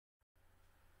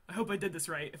I hope I did this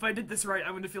right. If I did this right,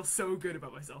 I'm gonna feel so good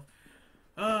about myself.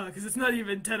 Because it's not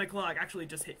even 10 o'clock. Actually, it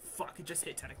just hit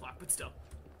 10 o'clock, but still.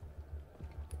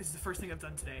 This is the first thing I've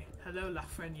done today. Hello,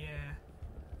 Lafreniere.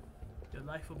 Your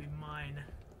life will be mine.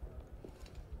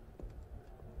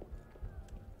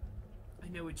 I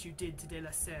know what you did to De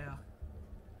La Serre.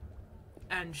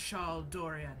 And Charles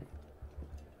Dorian.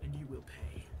 And you will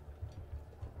pay.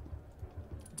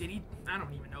 Did he? I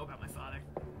don't even know about my father.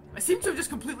 I seem to have just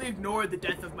completely ignored the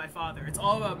death of my father. It's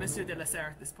all about Monsieur de la Serre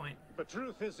at this point. The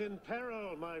truth is in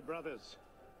peril, my brothers.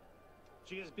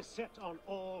 She is beset on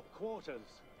all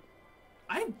quarters.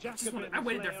 I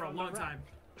waited there for a long time.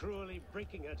 Cruelly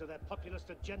breaking her to their populist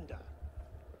agenda.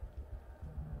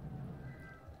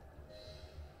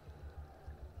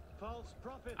 False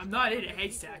prophets. I'm not in a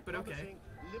haystack, but okay.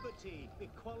 Liberty,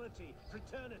 equality,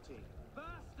 fraternity.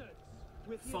 Bastards!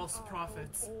 With false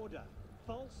prophets. Order.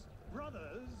 False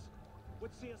brothers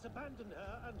would see us abandon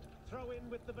her and throw in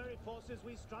with the very forces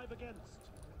we strive against.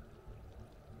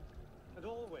 And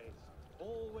always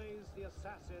the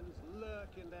assassins lurk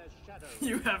in their shadows.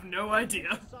 You have no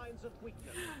idea. Signs of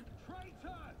weakness.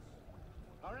 Traitors!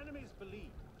 Our enemies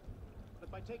believe that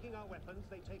by taking our weapons,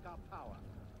 they take our power.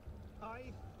 I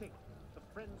think the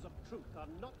friends of truth are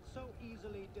not so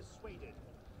easily dissuaded.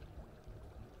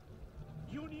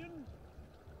 Union,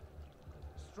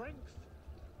 strength,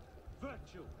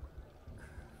 virtue.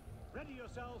 Ready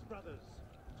yourselves, brothers.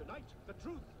 Tonight, the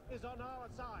truth is on our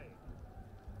side.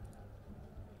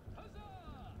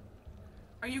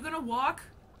 Are you gonna walk?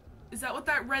 Is that what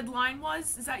that red line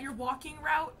was? Is that your walking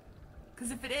route?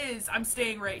 Because if it is, I'm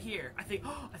staying right here. I think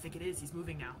it is. He's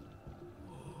moving now.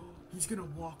 He's gonna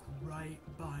walk right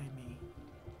by me.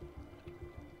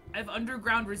 I have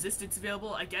underground resistance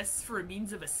available, I guess, for a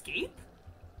means of escape?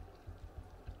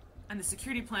 And the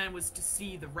security plan was to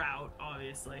see the route,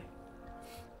 obviously.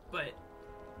 But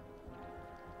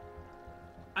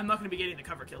I'm not gonna be getting the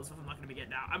cover kills if I'm not gonna be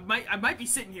getting out. I might be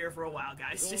sitting here for a while,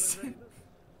 guys. Just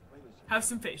have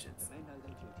some patience. They know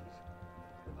their duties.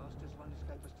 The masters won't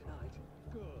escape us tonight.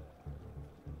 Good.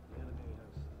 The enemy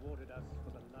has warded us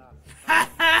for the last.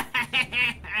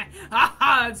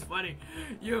 Haha, that's funny.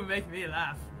 You make me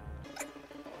laugh.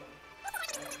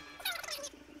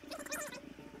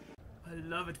 I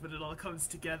love it when it all comes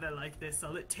together like this.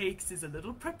 All it takes is a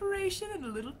little preparation and a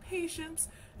little patience,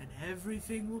 and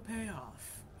everything will pay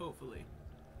off. Hopefully.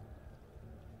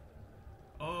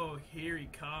 Oh, here he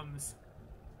comes.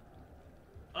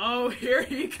 Oh, here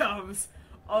he comes.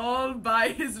 All by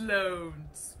his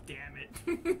loans. Damn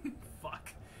it.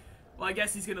 Fuck. Well, I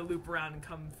guess he's gonna loop around and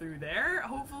come through there,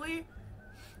 hopefully.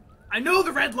 I know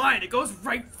the red line. It goes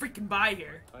right freaking by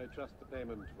here. I trust the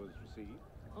payment was received.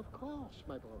 Of course,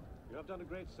 my brother. You have done a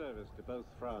great service to both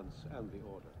France and the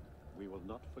Order. We will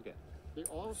not forget. The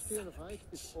Austrian Reich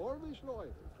is always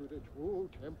loyal to the true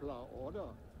Templar Order.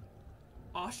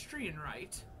 Austrian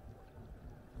Rite?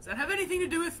 Does that have anything to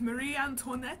do with Marie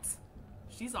Antoinette?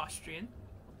 She's Austrian.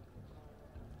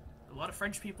 A lot of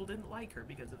French people didn't like her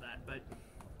because of that, but...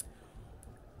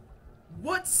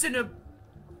 What's in a...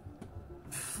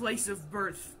 place of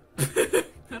birth? I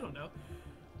don't know.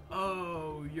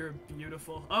 Oh, you're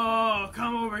beautiful. Oh,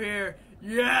 come over here.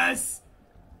 Yes!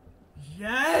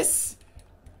 Yes!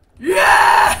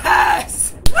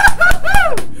 Yes!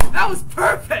 That was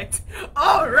perfect!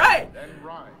 Alright! Then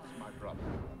rise, my brother.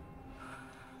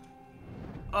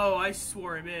 Oh, I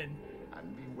swore him in.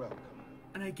 And be welcome.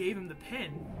 And I gave him the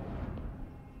pin.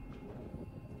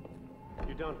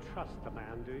 You don't trust the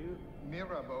man, do you?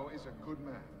 Mirabeau is a good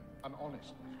man, an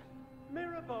honest man.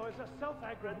 Mirabeau is a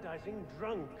self-aggrandizing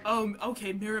drunk. Oh,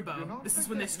 okay, Do Mirabeau. not This is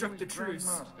when they forget struck who the is truce.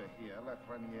 Grandmaster here,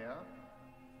 Lafreniere.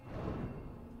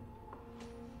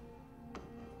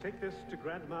 Take this to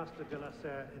Grandmaster de la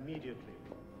Serre immediately.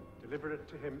 Deliver it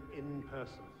to him in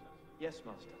person. Yes,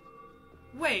 master.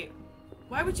 Wait,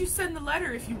 why would you send the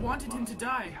letter if you wanted him to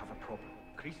die? We have a problem.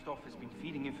 Christophe has been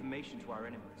feeding information to our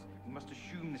enemies. We must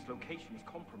assume this location is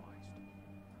compromised.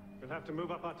 We'll have to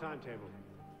move up our timetable.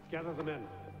 Gather the men.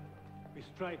 We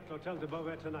strike Hotel de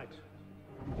Beauvais tonight.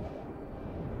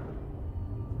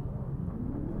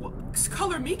 What?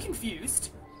 Color me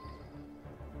confused.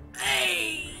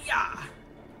 Hey, yeah.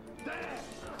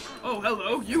 Oh,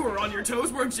 hello. You were on your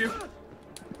toes, weren't you?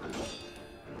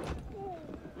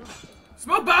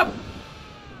 Smoke bomb!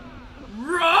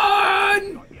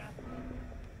 Run!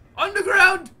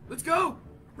 Underground! Let's go!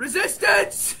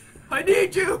 Resistance! I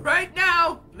need you right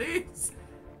now, please.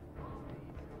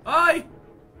 Aye!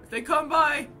 If they come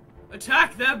by,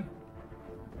 attack them!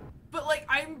 But, like,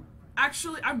 I'm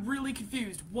really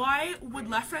confused. Why would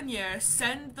Lafreniere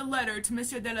send the letter to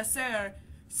Monsieur de la Serre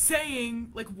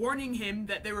saying, like, warning him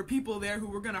that there were people there who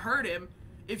were gonna hurt him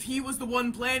if he was the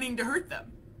one planning to hurt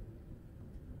them?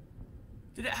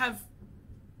 Did it have...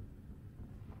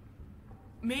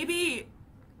 Maybe...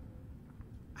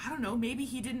 I don't know, maybe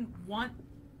he didn't want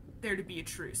there to be a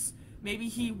truce. Maybe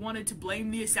he wanted to blame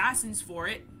the assassins for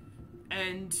it,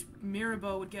 and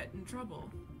Mirabeau would get in trouble.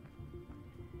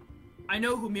 I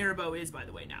know who Mirabeau is, by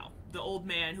the way, now. The old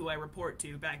man who I report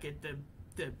to back at the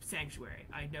sanctuary.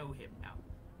 I know him now.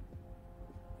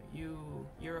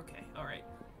 You're okay. Alright.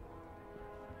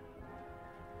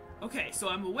 Okay, so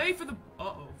I'm away for the...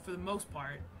 for the most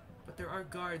part. But there are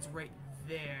guards right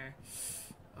there.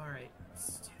 Alright,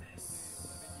 let's do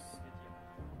this.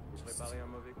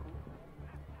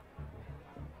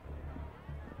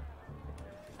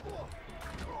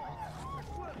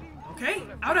 Okay,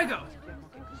 out I go.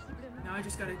 Now I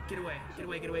just gotta get away. Get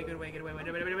away, get away, get away, get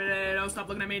away. Don't stop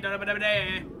looking at me.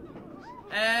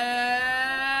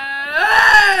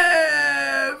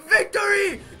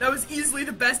 Victory! That was easily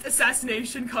the best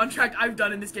assassination contract I've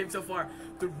done in this game so far.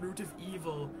 The root of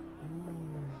evil.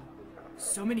 Ooh.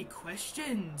 So many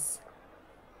questions.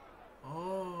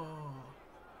 Oh.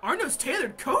 Arno's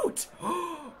tailored coat!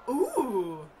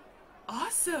 Ooh.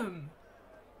 Awesome.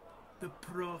 The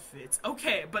prophets.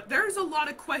 Okay, but there's a lot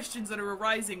of questions that are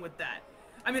arising with that.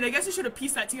 I mean, I guess I should have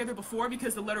pieced that together before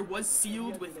because the letter was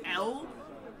sealed with L.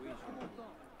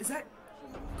 Is that...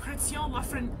 Chrétien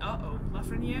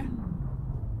Lafreniere?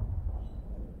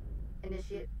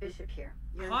 Initiate Bishop here.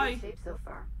 You're Hi. in good shape so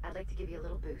far. I'd like to give you a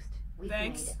little boost. We've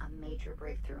Thanks. made a major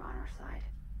breakthrough on our side.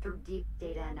 Through deep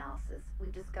data analysis,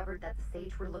 we've discovered that the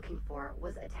sage we're looking for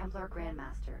was a Templar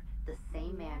Grandmaster, the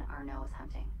same man Arnaud is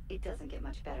hunting. It doesn't get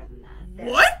much better than that. There,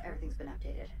 What? Everything's been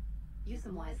updated. Use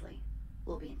them wisely.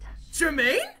 We'll be in touch.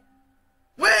 Jermaine?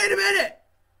 Wait a minute!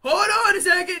 Hold on a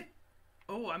second!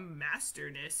 Oh, I'm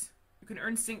mastered this. You can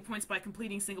earn sync points by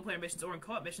completing single-player missions or in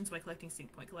co-op missions by collecting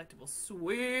sync point collectibles.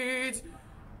 Sweet!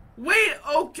 Wait,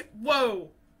 okay, whoa!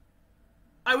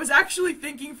 I was actually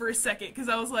thinking for a second, because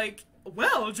I was like,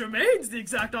 well, Jermaine's the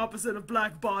exact opposite of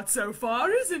Black Bot so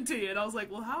far, isn't he? And I was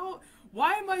like, well,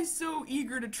 why am I so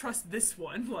eager to trust this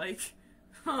one? Like,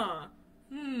 I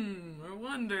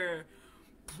wonder.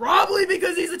 Probably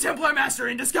because he's a Templar Master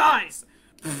in disguise!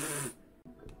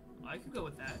 I could go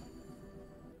with that.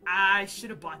 I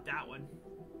should have bought that one.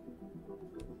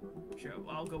 Sure,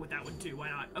 well, I'll go with that one too, why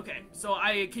not? Okay, so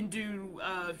I can do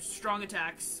strong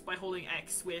attacks by holding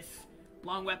X with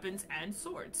long weapons and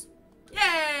swords.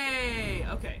 Yay!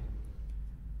 Okay.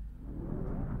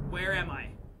 Where am I?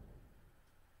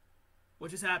 What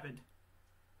just happened?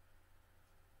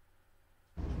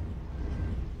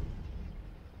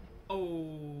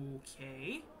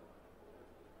 Okay.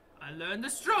 I learned the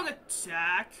strong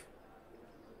attack.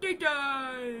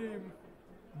 Daytime!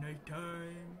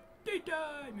 Nighttime.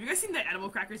 Daytime! Have you guys seen the Animal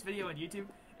Crackers video on YouTube?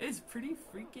 It's pretty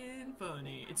freaking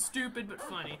funny. It's stupid but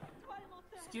funny.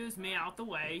 Excuse me, out the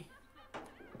way.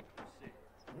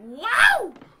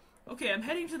 Wow! Okay, I'm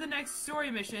heading to the next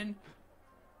story mission.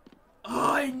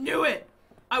 Oh, I knew it!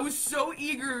 I was so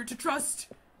eager to trust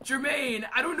Jermaine.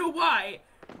 I don't know why.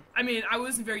 I mean, I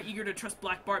wasn't very eager to trust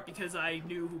Black Bart because I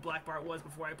knew who Black Bart was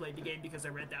before I played the game because I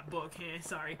read that book.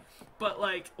 Sorry. But,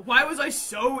 like, why was I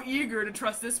so eager to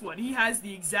trust this one? He has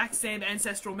the exact same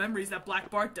ancestral memories that Black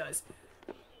Bart does.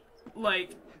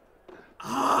 Like,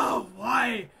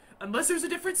 why? Unless there's a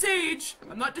different sage.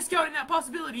 I'm not discounting that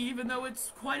possibility, even though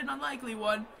it's quite an unlikely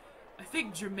one. I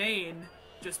think Jermaine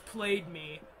just played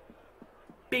me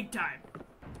big time.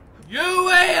 You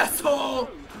asshole!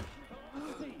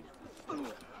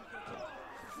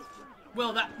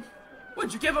 Well,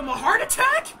 what'd you give him a heart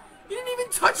attack? You didn't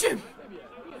even touch him!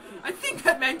 I think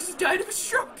that man just died of a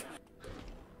stroke!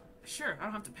 Sure, I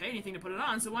don't have to pay anything to put it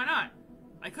on, so why not?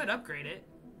 I could upgrade it.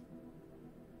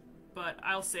 But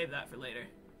I'll save that for later.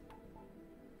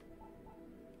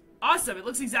 Awesome, it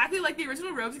looks exactly like the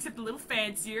original robes, except a little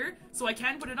fancier, so I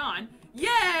can put it on.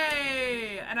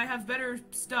 Yay! And I have better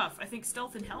stuff. I think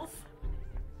stealth and health?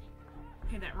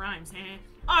 Hey, that rhymes, huh?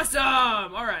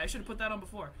 Awesome! Alright, I should have put that on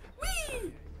before.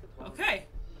 Whee! Okay.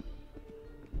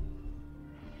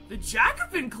 The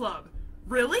Jacobin Club!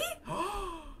 Really?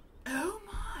 Oh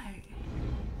my!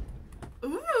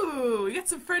 Ooh, we got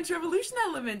some French Revolution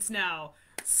elements now.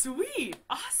 Sweet!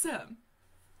 Awesome!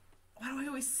 Why do I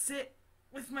always sit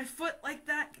with my foot like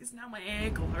that? Because now my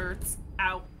ankle hurts.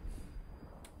 Ow.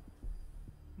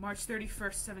 March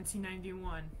 31st,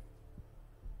 1791.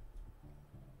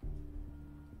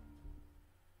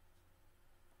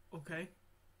 Okay.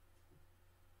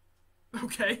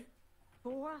 Okay.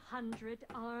 400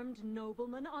 armed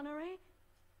noblemen, Honoré?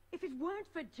 If it weren't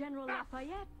for General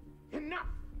Lafayette... Enough!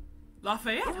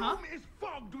 Lafayette, The huh? room is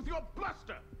fogged with your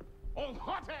bluster. All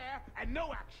hot air and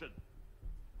no action.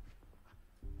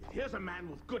 Here's a man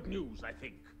with good news, I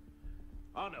think.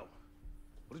 Arno,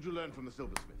 what did you learn from the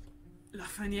silversmith?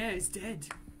 Lafreniere is dead.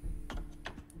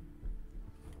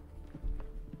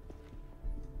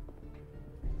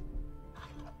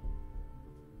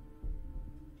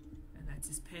 And that's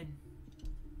his pin.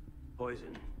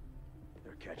 Poison.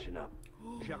 They're catching up.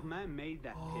 Germain made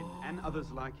that pin, and others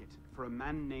like it, for a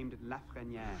man named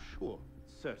Lafreniere. Sure.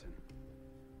 Certain.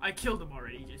 I killed him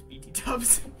already, just BT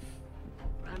dubs.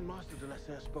 Grandmaster de la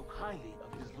Serre spoke highly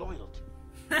of his loyalty.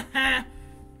 Very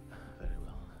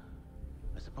well.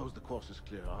 I suppose the course is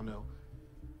clear, Arno.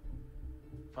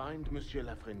 Find Monsieur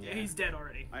Lafreniere. Yeah, he's dead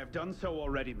already. I have done so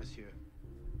already, monsieur.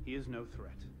 He is no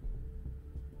threat.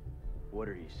 What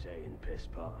are you saying,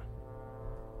 Pisspot?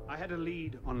 I had a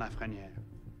lead on Lafreniere.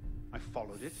 I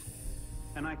followed it,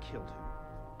 and I killed him.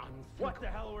 What the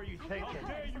hell were you thinking? How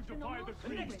dare you defy the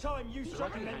creed? Next time you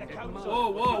circumvent the council. Whoa,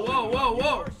 whoa, whoa,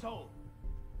 whoa, whoa!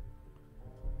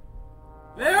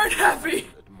 They aren't happy!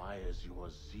 Admires your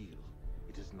zeal.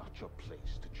 It is not your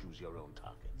place to choose your own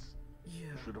targets. Yeah.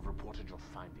 You should have reported your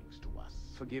findings to us.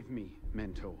 Forgive me,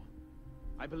 Mentor.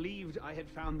 I believed I had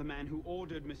found the man who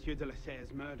ordered Monsieur de la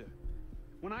Serre's murder.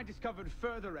 When I discovered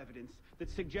further evidence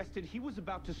that suggested he was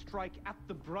about to strike at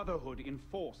the Brotherhood in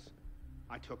force,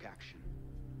 I took action.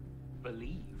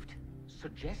 Believed?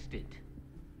 Suggested?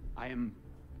 I am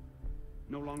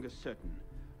no longer certain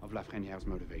of Lafreniere's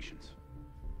motivations.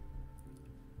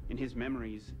 In his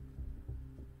memories,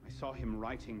 I saw him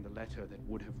writing the letter that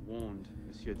would have warned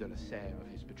Monsieur de la Serre of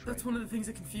his betrayal. That's one of the things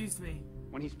that confused me.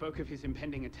 When he spoke of his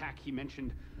impending attack, he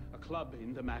mentioned a club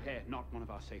in the Marais, not one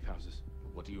of our safe houses.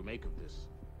 What do you make of this?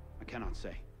 I cannot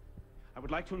say. I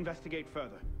would like to investigate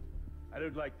further. I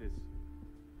don't like this.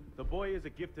 The boy is a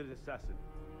gifted assassin,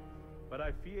 but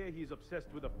I fear he's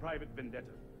obsessed with a private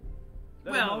vendetta.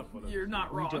 Well, you're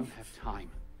not wrong. We don't have time.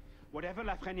 Whatever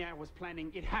Lafreniere was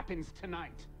planning, it happens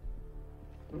tonight.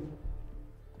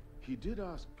 He did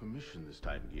ask permission this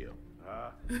time, Guillaume.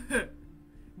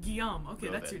 Guillaume, okay,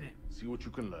 Go that's then. your name. See what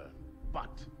you can learn.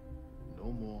 But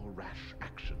no more rash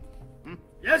action.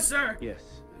 Yes, sir! Yes,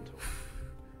 Mentor.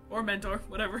 Or mentor,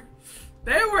 whatever.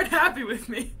 They weren't happy with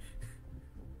me.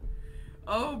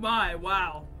 Oh my,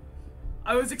 wow.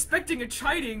 I was expecting a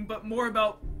chiding, but more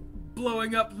about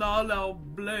blowing up la la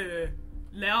bleh.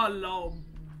 La la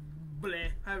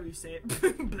bleh. How do you say it?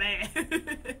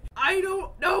 Bleh. I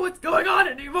don't know what's going on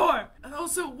anymore! And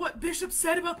also, what Bishop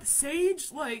said about the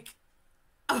sage? Like,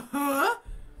 oh!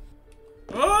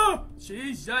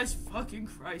 Jesus fucking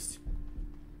Christ.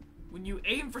 When you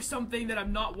aim for something that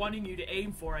I'm not wanting you to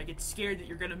aim for, I get scared that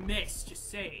you're gonna miss,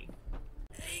 just saying.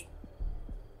 Hey.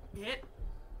 Hit.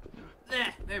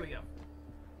 There we go.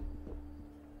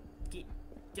 Get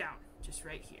down, just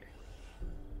right here.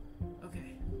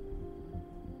 Okay.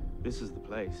 This is the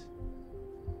place.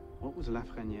 What was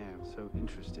Lafreniere so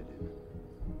interested in?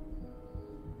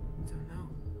 Don't know.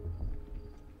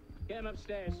 Get him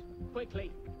upstairs,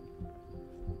 quickly.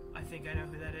 I think I know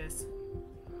who that is.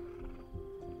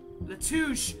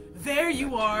 Latouche, there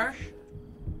you are!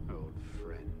 Old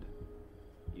friend.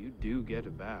 You do get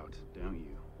about, don't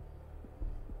you?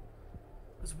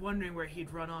 I was wondering where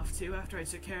he'd run off to after I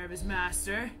took care of his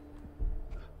master.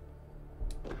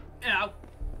 Ow!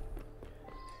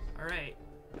 Alright.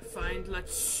 Find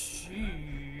Latouche.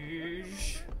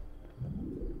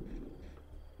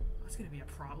 That's gonna be a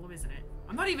problem, isn't it?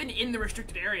 I'm not even in the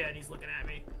restricted area and he's looking at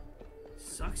me.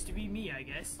 Sucks to be me, I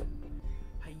guess.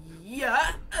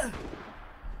 Yeah.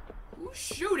 Who's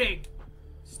shooting?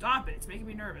 Stop it, it's making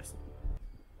me nervous.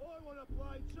 I want to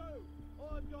play too.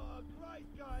 I've got a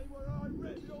great game where I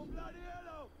rip your bloody head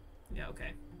off. Yeah,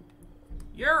 okay.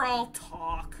 You're all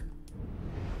talk.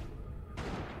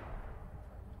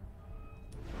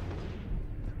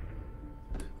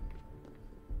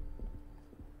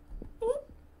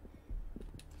 Oop.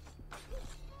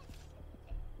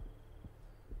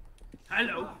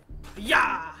 Hello.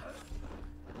 Yeah.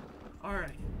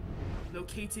 Alright.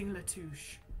 Locating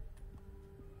Latouche.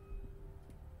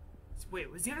 Wait,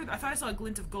 was he under I thought I saw a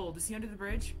glint of gold. Is he under the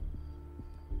bridge?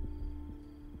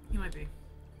 He might be.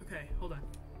 Okay, hold on.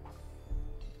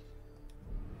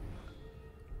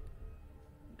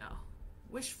 No.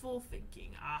 Wishful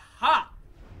thinking. Aha!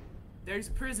 There's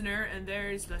a prisoner, and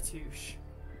there's Latouche.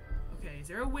 Okay, is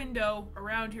there a window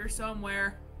around here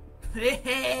somewhere?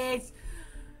 Please!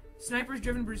 Snipers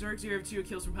driven berserk 0-2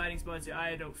 kills from hiding spots.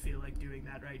 I don't feel like doing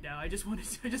that right now. I just want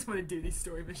to do these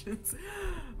story missions.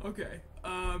 Okay.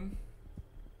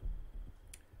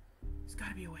 There's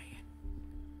gotta be a way in.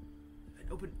 An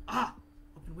open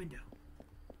window.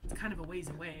 It's kind of a ways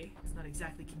away. It's not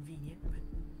exactly convenient, but...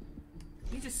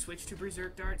 Let me just switch to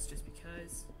Berserk darts just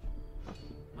because.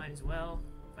 Might as well.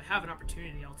 If I have an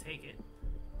opportunity, I'll take it.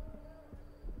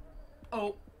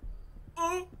 Oh.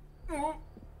 Oh. Oh.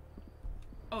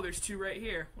 Oh, there's two right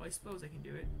here. Well, I suppose I can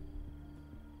do it.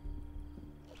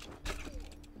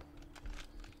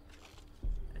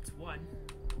 That's one.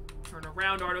 Turn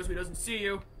around, Ardo, so he doesn't see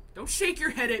you. Don't shake your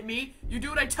head at me. You do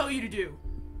what I tell you to do.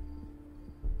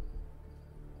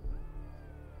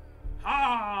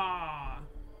 Ha!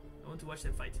 I want to watch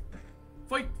them fight.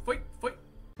 Fight, fight, fight.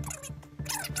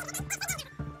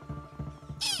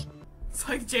 It's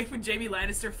like when Jaime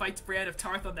Lannister fights Brienne of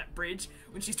Tarth on that bridge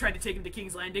when she's trying to take him to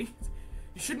King's Landing.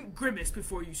 You shouldn't grimace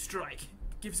before you strike.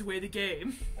 It gives away the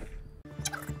game.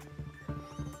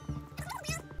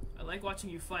 I like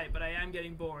watching you fight, but I am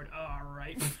getting bored.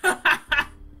 Alright.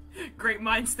 Great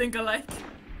minds think alike.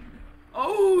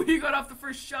 Oh, he got off the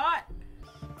first shot.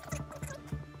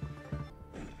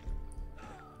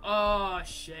 Oh,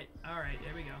 shit. Alright,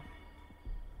 there we go.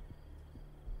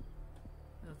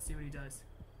 Let's see what he does.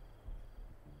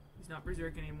 He's not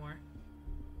Berserk anymore.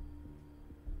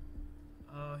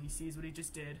 Oh, he sees what he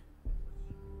just did.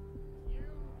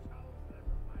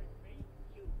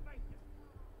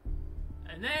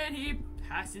 And then he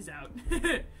passes out.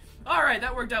 Alright,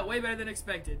 that worked out way better than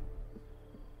expected.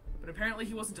 But apparently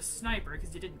he wasn't a sniper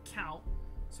because he didn't count.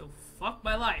 So fuck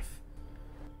my life.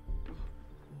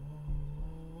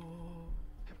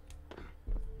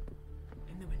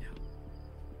 In the window.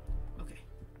 Okay.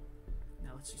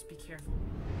 Now let's just be careful.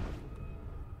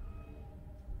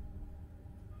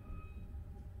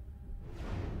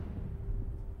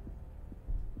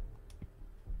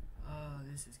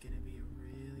 This is gonna be a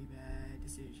really bad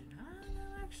decision. No,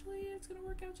 actually, it's gonna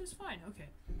work out just fine. Okay.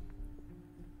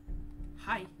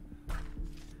 Hi.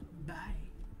 Bye.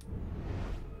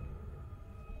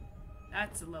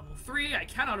 That's a level 3. I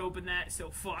cannot open that,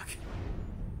 so fuck.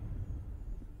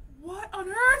 What on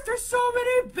earth? There's so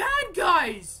many bad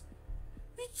guys!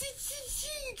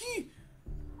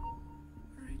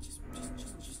 Alright, just.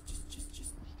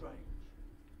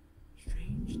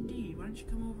 Strange indeed. Why don't you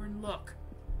come over and look?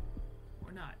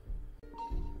 Not.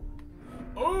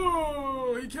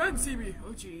 Oh, he can't see me.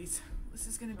 Oh, jeez. This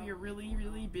is gonna be a really,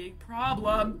 really big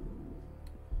problem.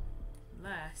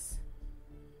 Unless...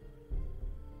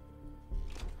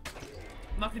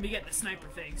 I'm not gonna be getting the sniper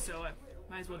thing, so I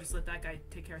might as well just let that guy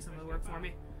take care of some of the work for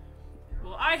me.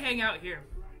 Well, I hang out here.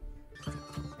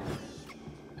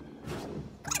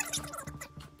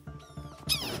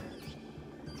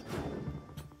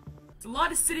 It's a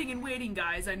lot of sitting and waiting,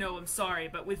 guys. I know, I'm sorry,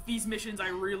 but with these missions, I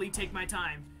really take my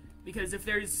time. Because if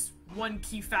there's one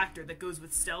key factor that goes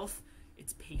with stealth,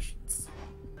 it's patience.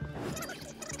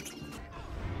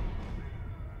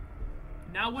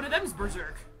 Now one of them's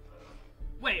Berserk.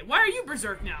 Wait, why are you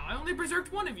Berserk now? I only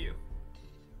Berserked one of you.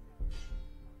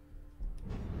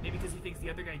 Maybe because he thinks the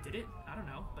other guy did it? I don't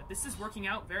know, but this is working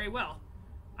out very well.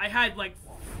 I had like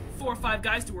 4 or 5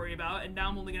 guys to worry about, and now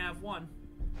I'm only gonna have 1.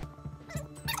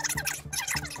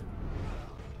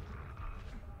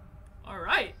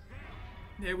 Alright.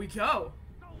 There we go.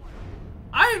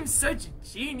 I am such a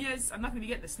genius. I'm not going to be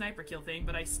getting the sniper kill thing,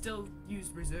 but I still use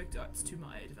Berserk darts to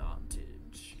my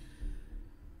advantage.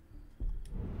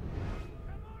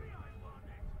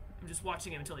 I'm just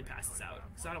watching him until he passes out,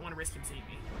 because I don't want to risk him seeing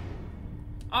me.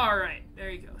 Alright, there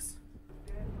he goes.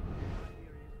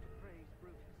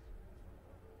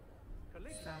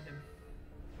 Found him.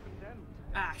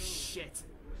 Ah, shit.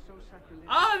 Oh,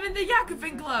 I'm in the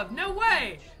Yakupin Club! No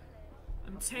way!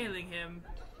 I'm tailing him.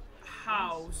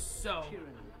 How so?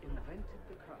 Invented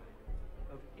the cry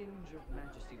of injured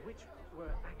majesty, which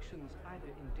were actions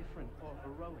either indifferent or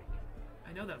heroic.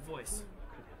 I know that voice.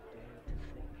 Could have dared to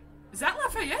think. Is that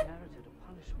Lafayette? Merited a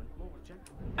punishment more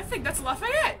gentle. I think that's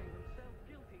Lafayette!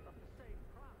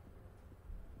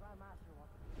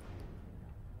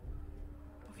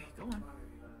 Okay, go on.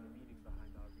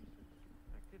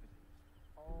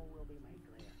 All will be made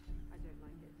clear. I don't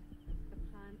like it. The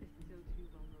plan is still too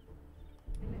vulnerable.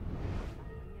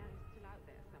 Lafreniere is still out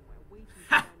there somewhere, waiting to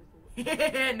down us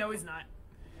all. No, he's not.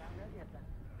 Not ready yet, then.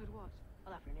 But what?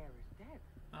 Lafreniere is dead.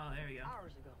 Oh, there we go.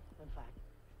 Hours ago, in fact.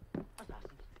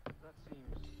 Assassins. That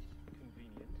seems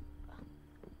convenient.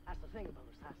 That's the thing about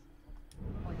assassins.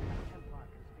 Like that Templar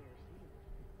conspiracy.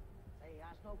 They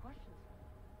ask no questions.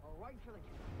 Or right for the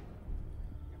kill.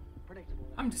 Predictable.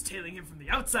 I'm just tailing him from the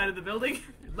outside of the building.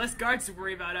 Less guards to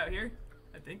worry about out here,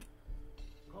 I think.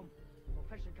 Come, we'll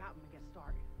fetch the captain and get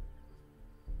started.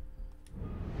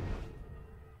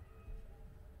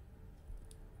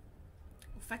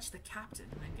 We'll fetch the captain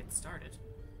and then get started.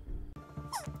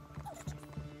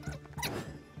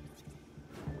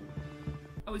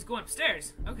 Oh, he's going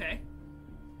upstairs. Okay.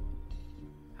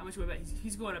 How much would I bet?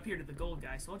 He's going up here to the gold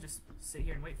guy, so I'll just sit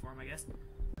here and wait for him, I guess.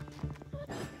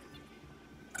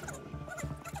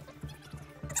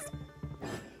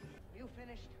 You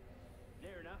finished?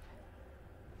 Near enough.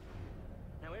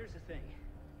 Now here's the thing.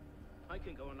 I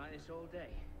can go on like this all day.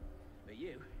 But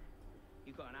you've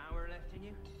got an hour left in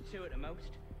you. 2 at the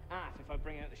most. Half if I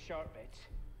bring out the sharp bits.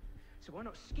 So why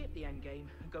not skip the end game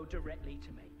and go directly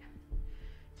to me?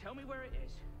 Tell me where it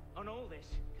is, and all this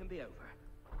can be over.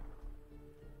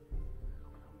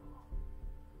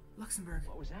 Luxembourg.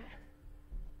 What was that?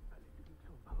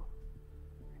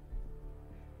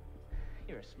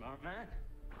 You're a smart man.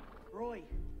 Roy,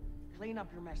 clean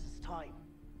up your mess. It's time.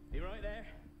 Be right there.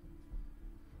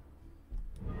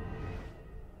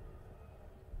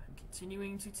 I'm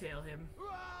continuing to tail him.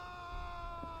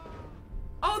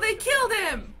 Oh, they killed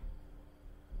him!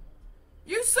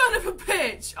 You son of a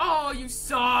bitch! Oh, you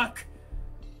suck!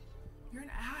 You're an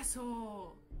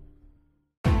asshole.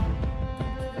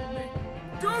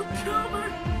 Don't kill me!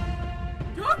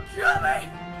 Don't kill me!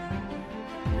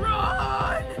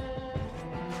 Run!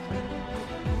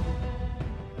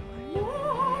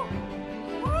 Whoa!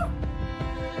 Whoa!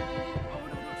 Oh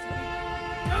no, don't shoot me!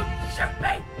 Don't shoot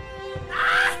me!